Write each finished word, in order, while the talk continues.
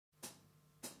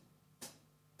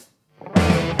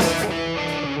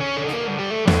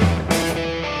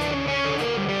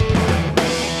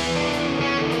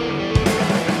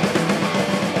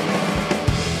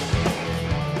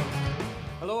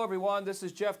this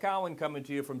is Jeff Cowan coming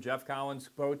to you from Jeff Cowan's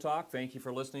Pro Talk. Thank you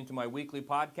for listening to my weekly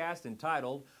podcast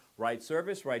entitled Write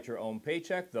Service, Write Your Own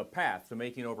Paycheck, The Path to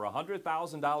Making Over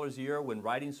 $100,000 a Year When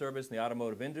Writing Service in the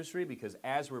Automotive Industry. Because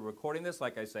as we're recording this,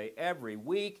 like I say every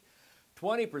week,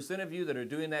 20% of you that are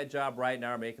doing that job right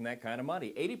now are making that kind of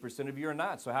money. 80% of you are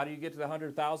not. So how do you get to the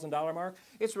 $100,000 mark?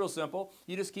 It's real simple.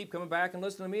 You just keep coming back and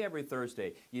listening to me every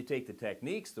Thursday. You take the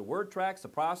techniques, the word tracks, the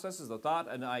processes, the thought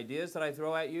and the ideas that I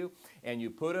throw at you, and you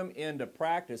put them into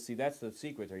practice. See, that's the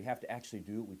secret there. You have to actually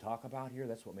do what we talk about here.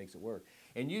 That's what makes it work.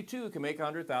 And you too can make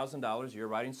 $100,000 a year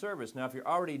writing service. Now, if you're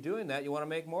already doing that, you want to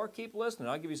make more, keep listening.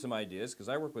 I'll give you some ideas because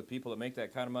I work with people that make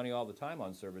that kind of money all the time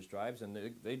on service drives,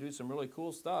 and they do some really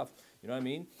cool stuff. You know what I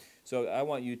mean? So I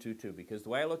want you to too, because the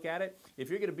way I look at it, if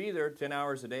you're going to be there 10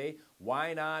 hours a day,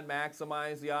 why not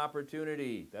maximize the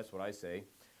opportunity? That's what I say.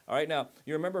 All right, now,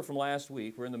 you remember from last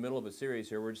week, we're in the middle of a series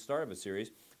here. We're at the start of a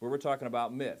series where we're talking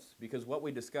about myths, because what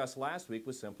we discussed last week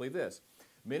was simply this.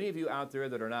 Many of you out there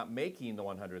that are not making the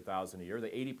 $100,000 a year, the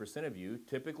 80% of you,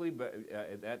 typically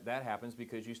that happens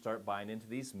because you start buying into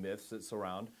these myths that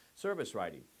surround service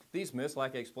writing. These myths,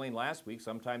 like I explained last week,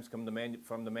 sometimes come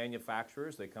from the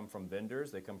manufacturers, they come from vendors,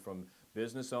 they come from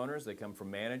business owners, they come from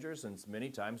managers, and many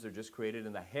times they're just created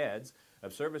in the heads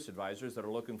of service advisors that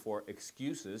are looking for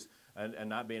excuses and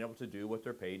not being able to do what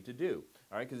they're paid to do.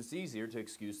 All right, because it's easier to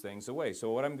excuse things away.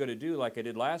 So what I'm going to do, like I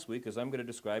did last week, is I'm going to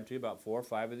describe to you about 4 or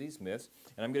 5 of these myths,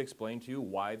 and I'm going to explain to you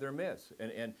why they're myths.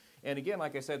 And again,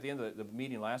 like I said at the end of the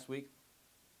meeting last week,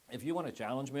 if you want to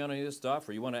challenge me on any of this stuff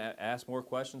or you want to ask more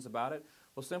questions about it,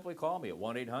 well, simply call me at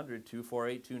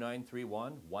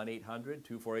 1-800-248-2931,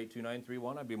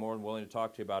 1-800-248-2931. I'd be more than willing to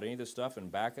talk to you about any of this stuff and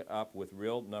back it up with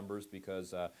real numbers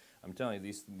because I'm telling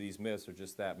you, these myths are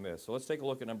just that myth. So let's take a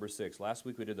look at number 6. Last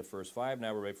week we did the first 5.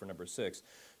 Now we're ready for number 6.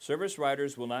 Service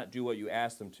writers will not do what you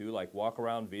ask them to, like walk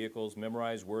around vehicles,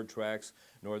 memorize word tracks,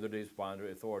 nor do they respond to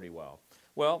authority well.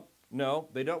 Well, no,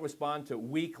 they don't respond to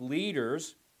weak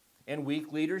leaders and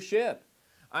weak leadership.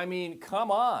 I mean,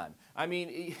 come on. I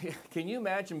mean, can you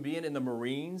imagine being in the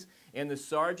Marines and the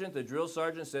sergeant, the drill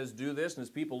sergeant says, do this, and his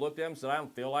people looked at him and said, I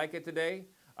don't feel like it today.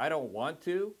 I don't want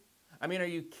to. I mean, are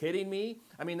you kidding me?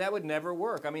 I mean, that would never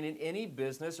work. I mean, in any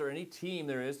business or any team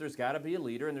there's got to be a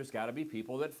leader and there's got to be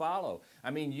people that follow.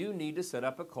 I mean, you need to set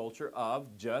up a culture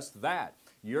of just that.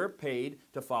 You're paid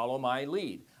to follow my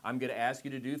lead. I'm going to ask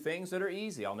you to do things that are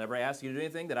easy. I'll never ask you to do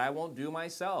anything that I won't do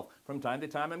myself. From time to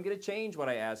time, I'm going to change what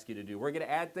I ask you to do. We're going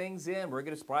to add things in. We're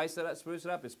going to spruce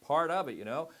it up. It's part of it, you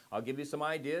know. I'll give you some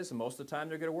ideas, and most of the time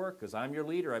they're going to work because I'm your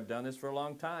leader. I've done this for a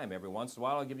long time. Every once in a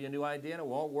while, I'll give you a new idea, and it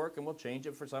won't work, and we'll change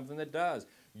it for something that does.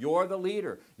 You're the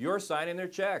leader. You're signing their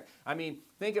check. I mean,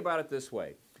 think about it this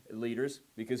way, leaders,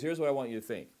 because here's what I want you to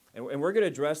think. And we're going to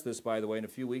address this, by the way, in a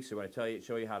few weeks when I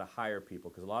show you how to hire people,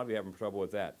 because a lot of you are having trouble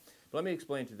with that. But let me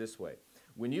explain to you this way.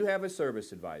 When you have a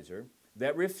service advisor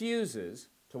that refuses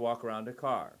to walk around a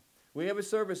car, we have a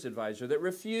service advisor that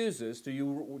refuses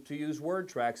to use word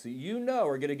tracks that you know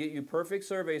are going to get you perfect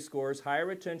survey scores, higher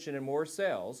retention, and more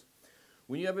sales.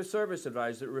 When you have a service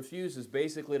advisor that refuses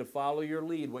basically to follow your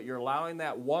lead, what you're allowing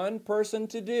that one person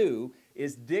to do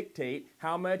is dictate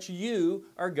how much you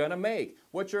are going to make.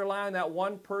 What you're allowing that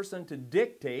one person to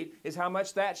dictate is how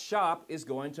much that shop is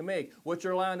going to make. What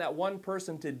you're allowing that one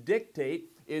person to dictate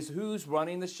is who's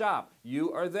running the shop, you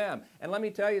or them. And let me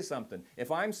tell you something.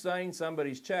 If I'm signing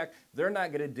somebody's check, they're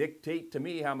not going to dictate to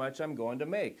me how much I'm going to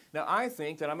make. Now, I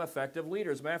think that I'm an effective leader.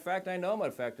 As a matter of fact, I know I'm an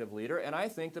effective leader, and I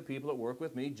think the people that work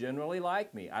with me generally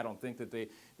like me. I don't think that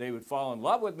they would fall in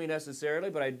love with me necessarily,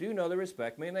 but I do know they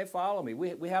respect me and they follow me.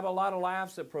 We have a lot of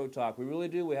laughs at Pro Talk. We really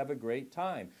do. We have a great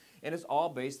time. And it's all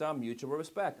based on mutual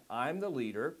respect. I'm the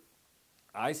leader.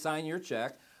 I sign your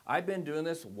check. I've been doing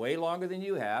this way longer than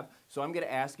you have, so I'm going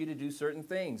to ask you to do certain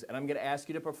things, and I'm going to ask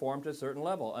you to perform to a certain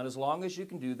level. And as long as you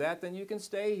can do that, then you can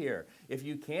stay here. If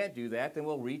you can't do that, then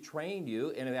we'll retrain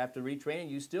you, and if after retraining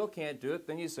you still can't do it,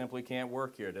 then you simply can't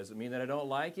work here. Does it mean that I don't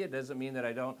like you? It doesn't mean that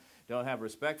I don't have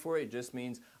respect for you. It just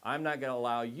means I'm not going to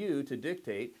allow you to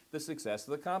dictate the success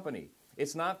of the company.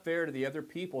 It's not fair to the other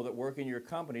people that work in your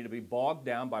company to be bogged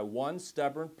down by one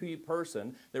stubborn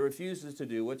person that refuses to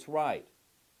do what's right.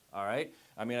 All right?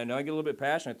 I mean, I know I get a little bit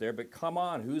passionate there, but come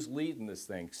on, who's leading this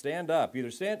thing? Stand up. Either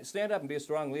stand up and be a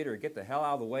strong leader or get the hell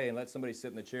out of the way and let somebody sit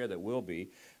in the chair that will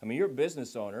be. I mean, your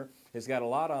business owner has got a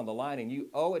lot on the line, and you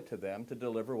owe it to them to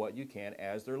deliver what you can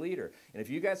as their leader. And if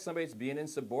you got somebody that's being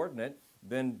insubordinate,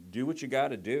 then do what you got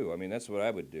to do. I mean, that's what I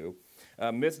would do.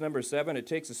 Myth number 7, it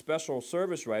takes a special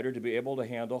service writer to be able to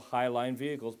handle highline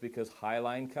vehicles because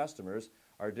highline customers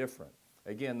are different.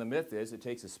 Again, the myth is it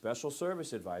takes a special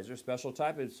service advisor, special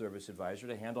type of service advisor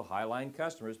to handle Highline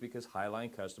customers because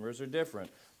Highline customers are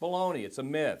different. Baloney, it's a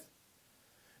myth.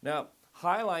 Now,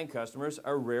 Highline customers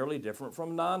are rarely different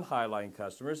from non-Highline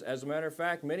customers. As a matter of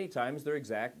fact, many times they're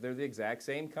the exact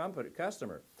same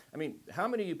customer. I mean, how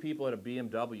many of you people at a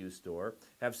BMW store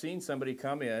have seen somebody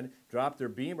come in, drop their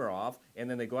Beamer off, and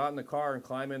then they go out in the car and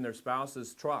climb in their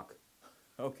spouse's truck?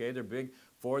 Okay, their big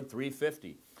Ford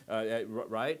 350.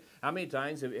 Right? How many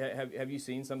times have you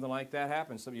seen something like that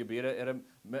happen? So you'll be at a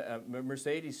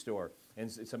Mercedes store and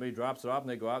somebody drops it off and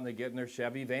they go out and they get in their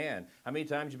Chevy van. How many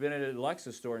times have you been at a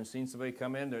Lexus store and seen somebody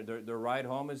come in, their ride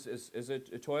home is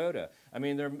a Toyota? I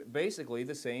mean, they're basically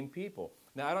the same people.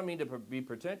 Now, I don't mean to be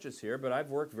pretentious here, but I've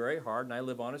worked very hard and I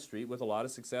live on a street with a lot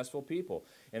of successful people.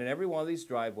 And in every one of these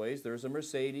driveways, there's a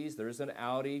Mercedes, there's an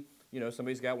Audi, you know,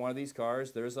 somebody's got one of these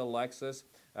cars, there's a Lexus,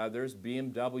 there's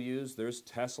BMWs, there's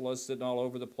Teslas sitting all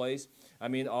over the place. I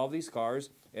mean, all these cars,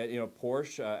 you know,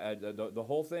 Porsche, the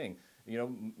whole thing. You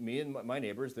know, me and my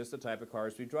neighbors, this is the type of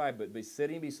cars we drive, but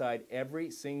sitting beside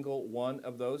every single one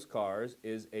of those cars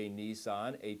is a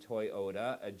Nissan, a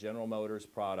Toyota, a General Motors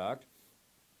product,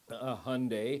 a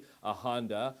Hyundai, a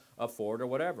Honda, a Ford, or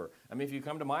whatever. I mean, if you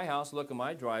come to my house, look at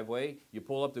my driveway, you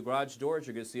pull up the garage doors,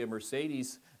 you're going to see a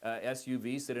Mercedes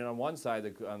SUV sitting on one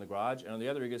side on the garage, and on the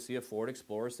other you're going to see a Ford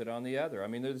Explorer sitting on the other. I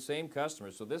mean, they're the same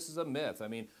customers, so this is a myth. I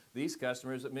mean, these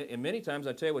customers, and many times,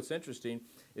 I'll tell you what's interesting,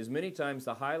 is many times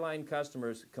the Highline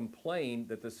customers complain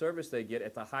that the service they get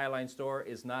at the Highline store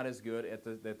is not as good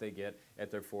that they get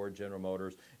at their Ford, General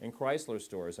Motors, and Chrysler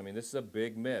stores. I mean, this is a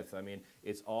big myth. I mean,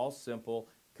 it's all simple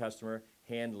customer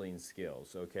handling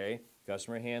skills, okay?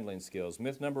 Customer handling skills.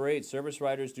 Myth number 8, service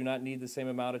writers do not need the same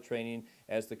amount of training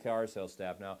as the car sales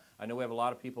staff. Now, I know we have a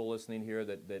lot of people listening here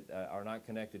that are not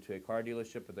connected to a car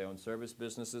dealership, but they own service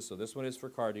businesses, so this one is for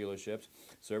car dealerships.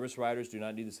 Service writers do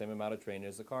not need the same amount of training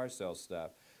as the car sales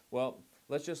staff. Well,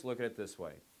 let's just look at it this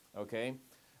way, okay?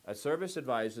 A service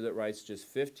advisor that writes just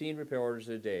 15 repair orders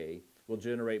a day will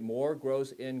generate more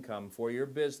gross income for your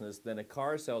business than a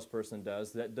car salesperson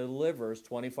does that delivers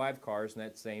 25 cars in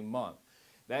that same month.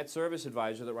 That service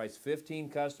advisor that writes 15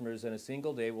 customers in a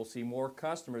single day will see more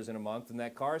customers in a month than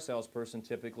that car salesperson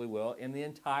typically will in the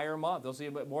entire month. They'll see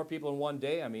more people in one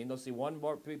day. I mean, they'll see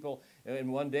more people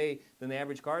in one day than the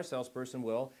average car salesperson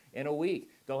will in a week.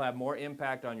 They'll have more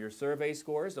impact on your survey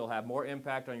scores. They'll have more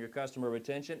impact on your customer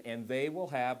retention, and they will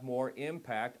have more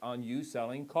impact on you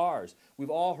selling cars. We've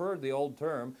all heard the old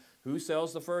term, who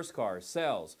sells the first car?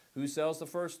 Sells. Who sells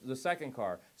the second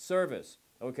car? Service.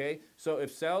 Okay, so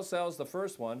if sales sells the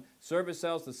first one, service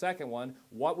sells the second one,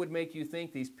 what would make you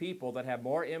think these people that have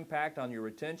more impact on your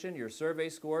retention, your survey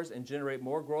scores, and generate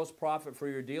more gross profit for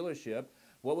your dealership,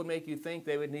 what would make you think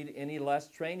they would need any less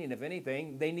training? If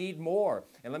anything, they need more.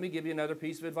 And let me give you another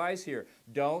piece of advice here.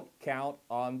 Don't count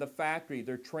on the factory.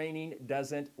 Their training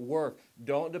doesn't work.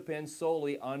 Don't depend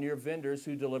solely on your vendors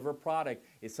who deliver product.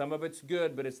 Some of it's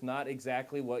good, but it's not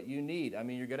exactly what you need. I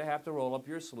mean, you're going to have to roll up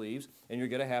your sleeves, and you're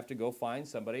going to have to go find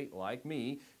somebody like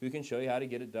me who can show you how to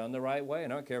get it done the right way.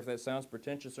 And I don't care if that sounds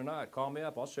pretentious or not. Call me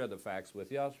up. I'll share the facts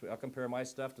with you. I'll compare my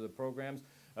stuff to the programs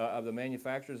of the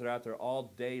manufacturers that are out there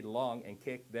all day long and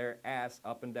kick their ass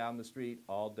up and down the street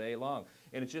all day long.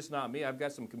 And it's just not me. I've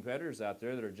got some competitors out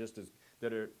there that are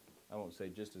I won't say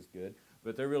just as good,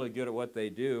 but they're really good at what they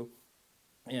do.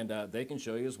 And they can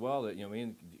show you as well that, you know, I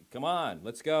mean, come on,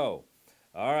 let's go.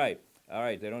 All right,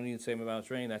 they don't need the same amount of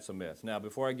training. That's a myth. Now,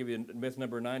 before I give you myth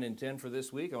number 9 and 10 for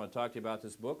this week, I want to talk to you about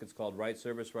this book. It's called Right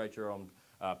Service, Write Your Own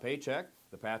Paycheck,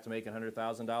 The Path to Making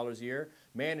 $100,000 a Year.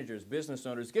 Managers, business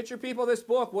owners, get your people this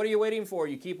book. What are you waiting for?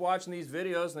 You keep watching these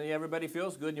videos and then everybody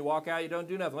feels good and you walk out, you don't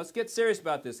do nothing. Let's get serious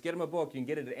about this. Get them a book. You can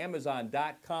get it at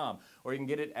Amazon.com or you can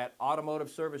get it at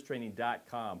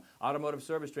AutomotiveServiceTraining.com,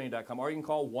 AutomotiveServiceTraining.com, or you can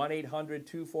call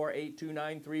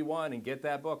 1-800-248-2931 and get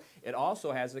that book. It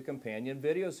also has a companion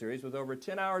video series with over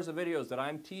 10 hours of videos that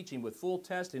I'm teaching with full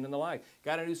testing and the like.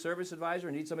 Got a new service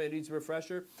advisor, need somebody that needs a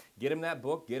refresher? Get him that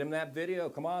book, get him that video.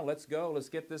 Come on, let's go. Let's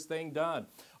get this thing done.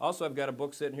 Also, I've got a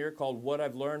book sitting here called What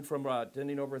I've Learned from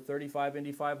Attending Over 35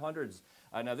 Indy 500s.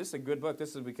 Now, this is a good book.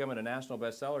 This is becoming a national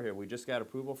bestseller here. We just got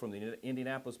approval from the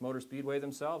Indianapolis Motor Speedway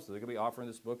themselves, so they're going to be offering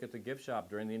this book at the gift shop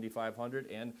during the Indy 500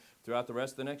 and throughout the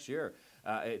rest of the next year.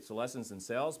 It's lessons in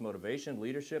sales, motivation,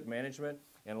 leadership, management,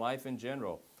 and life in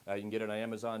general. You can get it on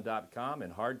Amazon.com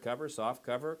in hardcover,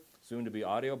 softcover, soon to be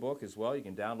audiobook as well. You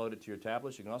can download it to your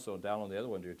tablets. You can also download the other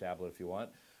one to your tablet if you want.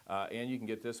 And you can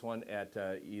get this one at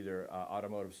either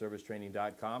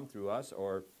AutomotiveServiceTraining.com through us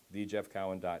or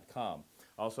thejeffcowan.com.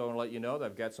 Also, I want to let you know that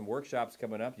I've got some workshops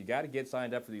coming up. You got to get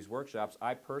signed up for these workshops.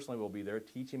 I personally will be there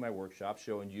teaching my workshops,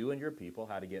 showing you and your people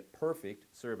how to get perfect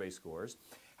survey scores,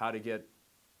 how to get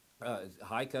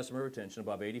high customer retention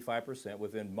above 85%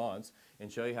 within months,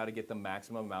 and show you how to get the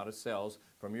maximum amount of sales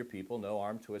from your people. No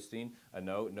arm twisting,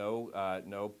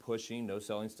 no pushing, no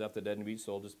selling stuff that doesn't need to be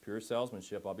sold, just pure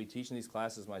salesmanship. I'll be teaching these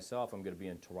classes myself. I'm going to be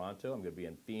in Toronto, I'm going to be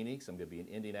in Phoenix, I'm going to be in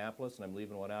Indianapolis, and I'm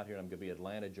leaving one out here, and I'm going to be in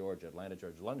Atlanta, Georgia. Atlanta,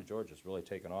 Georgia's really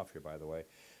taken off here, by the way.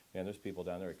 And there's people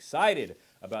down there excited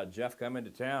about Jeff coming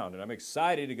to town, and I'm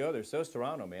excited to go there. So's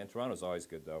Toronto, man. Toronto's always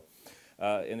good, though.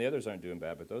 And the others aren't doing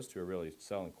bad, but those two are really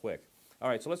selling quick. All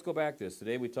right, so let's go back to this.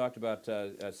 Today we talked about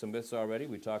some myths already.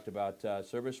 We talked about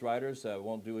service riders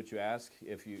won't do what you ask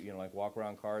if you like walk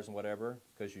around cars and whatever,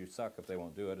 because you suck if they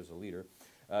won't do it as a leader.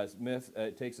 Myth,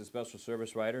 it takes a special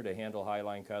service rider to handle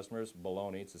high-line customers.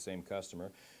 Baloney, it's the same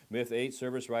customer. Myth 8,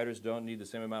 service riders don't need the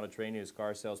same amount of training as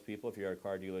car salespeople. If you're at a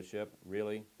car dealership,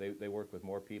 really, they work with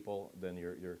more people than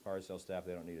your car sales staff.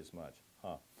 They don't need as much.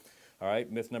 Huh. All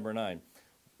right, myth number 9.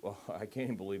 Well, I can't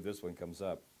even believe this one comes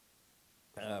up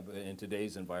in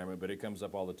today's environment, but it comes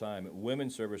up all the time. Women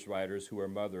service riders who are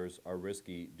mothers are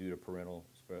risky due to parental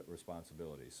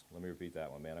responsibilities. Let me repeat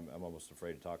that one, man. I'm almost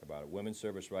afraid to talk about it. Women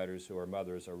service riders who are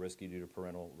mothers are risky due to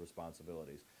parental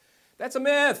responsibilities. That's a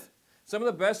myth. Some of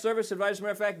the best service advisors,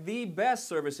 matter of fact, the best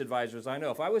service advisors I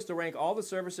know. If I was to rank all the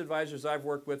service advisors I've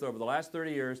worked with over the last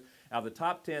 30 years, out of the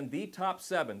top 10, the top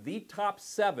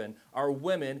seven are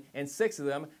women, and 6 of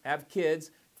them have kids.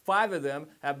 5 of them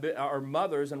are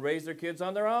mothers and raise their kids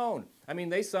on their own. I mean,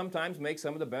 they sometimes make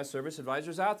some of the best service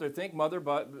advisors out there. Think Mother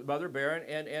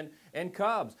Bear and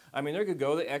Cubs. I mean, they could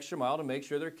go the extra mile to make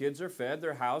sure their kids are fed,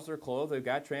 they're housed, they're clothed, they've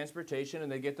got transportation,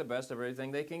 and they get the best of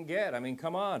everything they can get. I mean,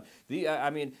 come on.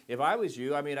 I mean, if I was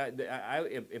you, I mean,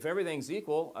 if everything's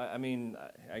equal, I mean,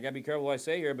 I got to be careful what I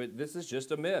say here, but this is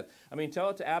just a myth. I mean, tell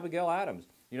it to Abigail Adams,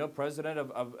 you know, president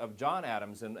of John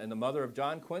Adams and the mother of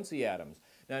John Quincy Adams.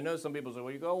 Now, I know some people say,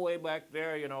 well, you go way back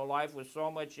there, you know, life was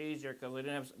so much easier because they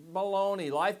didn't have...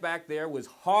 Baloney. Life back there was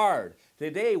hard.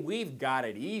 Today, we've got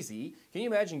it easy. Can you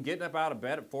imagine getting up out of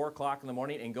bed at 4 o'clock in the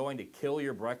morning and going to kill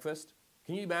your breakfast?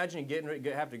 Can you imagine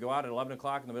have to go out at 11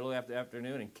 o'clock in the middle of the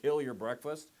afternoon and kill your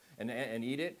breakfast and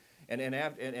eat it? And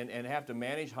have to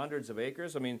manage hundreds of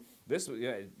acres? I mean, this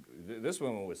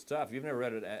woman was tough. If you've never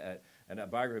read a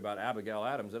biography about Abigail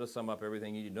Adams, it'll sum up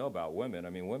everything you need to know about women. I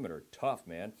mean, women are tough,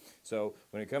 man. So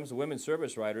when it comes to women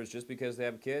service riders, just because they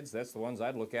have kids, that's the ones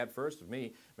I'd look at first of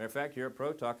me. Matter of fact, here at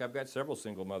Pro Talk, I've got several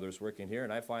single mothers working here,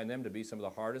 and I find them to be some of the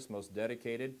hardest, most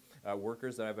dedicated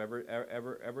workers that I've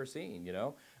ever seen, you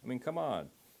know? I mean, come on.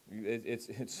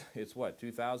 It's what,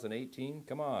 2018?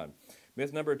 Come on.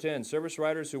 Myth number 10, service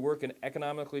riders who work in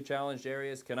economically challenged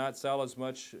areas cannot sell as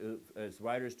much as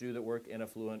riders do that work in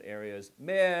affluent areas.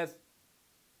 Myth.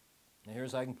 And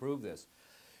here's how I can prove this.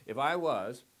 If I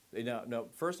was, now,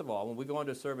 first of all, when we go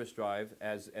into service drive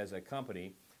as a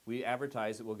company, we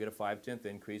advertise that we'll get a 5/10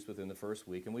 increase within the first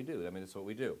week, and we do. I mean, that's what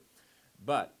we do.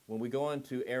 But when we go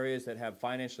into areas that have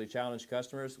financially challenged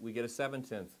customers, we get a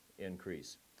 7/10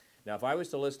 increase. Now, if I was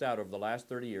to list out over the last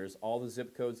 30 years all the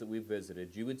zip codes that we've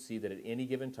visited, you would see that at any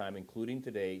given time, including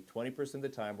today, 20% of the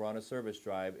time we're on a service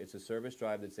drive. It's a service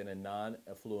drive that's in a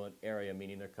non-affluent area,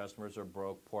 meaning their customers are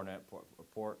broke, poor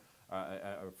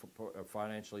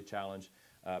financially challenged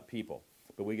people.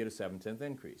 But we get a 7/10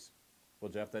 increase. Well,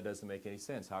 Jeff, that doesn't make any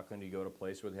sense. How can you go to a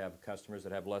place where they have customers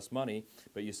that have less money,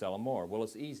 but you sell them more? Well,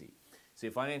 it's easy. See,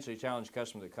 a financially challenged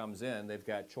customer that comes in, they've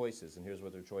got choices, and here's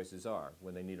what their choices are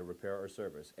when they need a repair or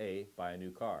service. A, buy a new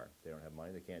car. They don't have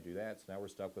money, they can't do that, so now we're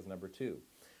stuck with number 2,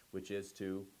 which is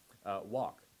to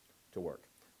walk to work.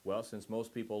 Well, since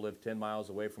most people live 10 miles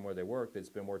away from where they work, they'd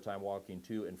spend more time walking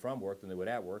to and from work than they would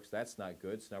at work, so that's not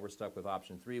good. So now we're stuck with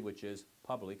option 3, which is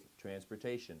public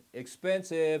transportation.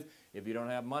 Expensive. If you don't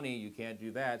have money, you can't do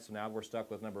that, so now we're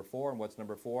stuck with number 4, and what's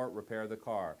number 4? Repair the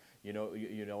car. You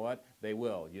know what? They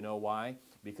will. You know why?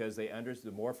 Because they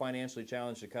understand the more financially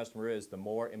challenged the customer is, the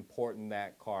more important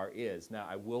that car is. Now,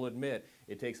 I will admit,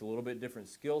 it takes a little bit different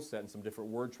skill set and some different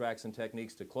word tracks and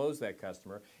techniques to close that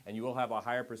customer, and you will have a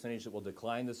higher percentage that will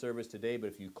decline the service today, but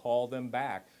if you call them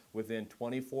back within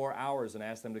 24 hours and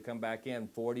ask them to come back in,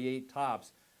 48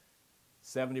 tops,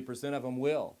 70% of them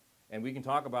will. And we can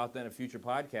talk about that in a future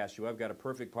podcast. I've got a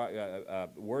perfect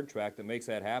word track that makes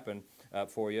that happen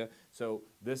for you. So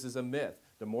this is a myth.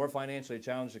 The more financially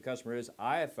challenged the customer is,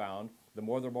 I have found the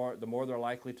more they're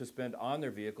likely to spend on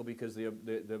their vehicle, because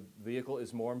the vehicle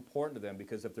is more important to them.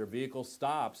 Because if their vehicle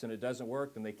stops and it doesn't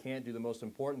work, then they can't do the most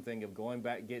important thing of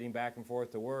getting back and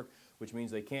forth to work, which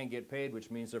means they can't get paid, which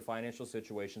means their financial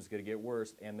situation is going to get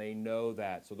worse, and they know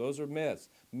that. So those are myths,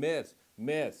 myths,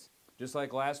 myths. Just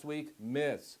like last week,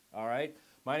 myths, all right?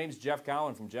 My name is Jeff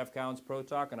Cowan from Jeff Cowan's Pro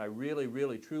Talk, and I really,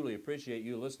 really, truly appreciate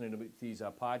you listening to these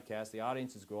podcasts. The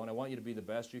audience is growing. I want you to be the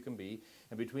best you can be.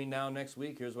 And between now and next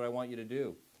week, here's what I want you to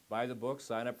do. Buy the book,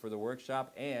 sign up for the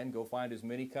workshop, and go find as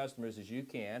many customers as you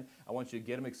can. I want you to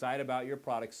get them excited about your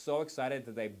product, so excited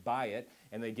that they buy it,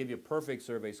 and they give you perfect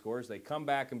survey scores. They come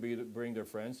back and bring their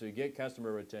friends, so you get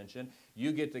customer retention.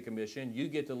 You get the commission. You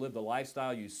get to live the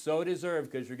lifestyle you so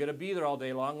deserve, because you're going to be there all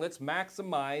day long. Let's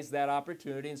maximize that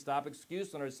opportunity and stop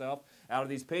excusing ourselves out of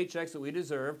these paychecks that we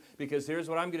deserve, because here's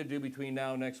what I'm going to do between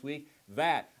now and next week.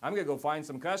 I'm going to go find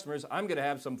some customers, I'm going to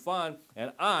have some fun,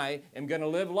 and I am going to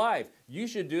live life. You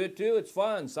should do it too. It's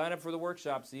fun. Sign up for the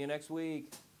workshop. See you next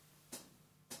week.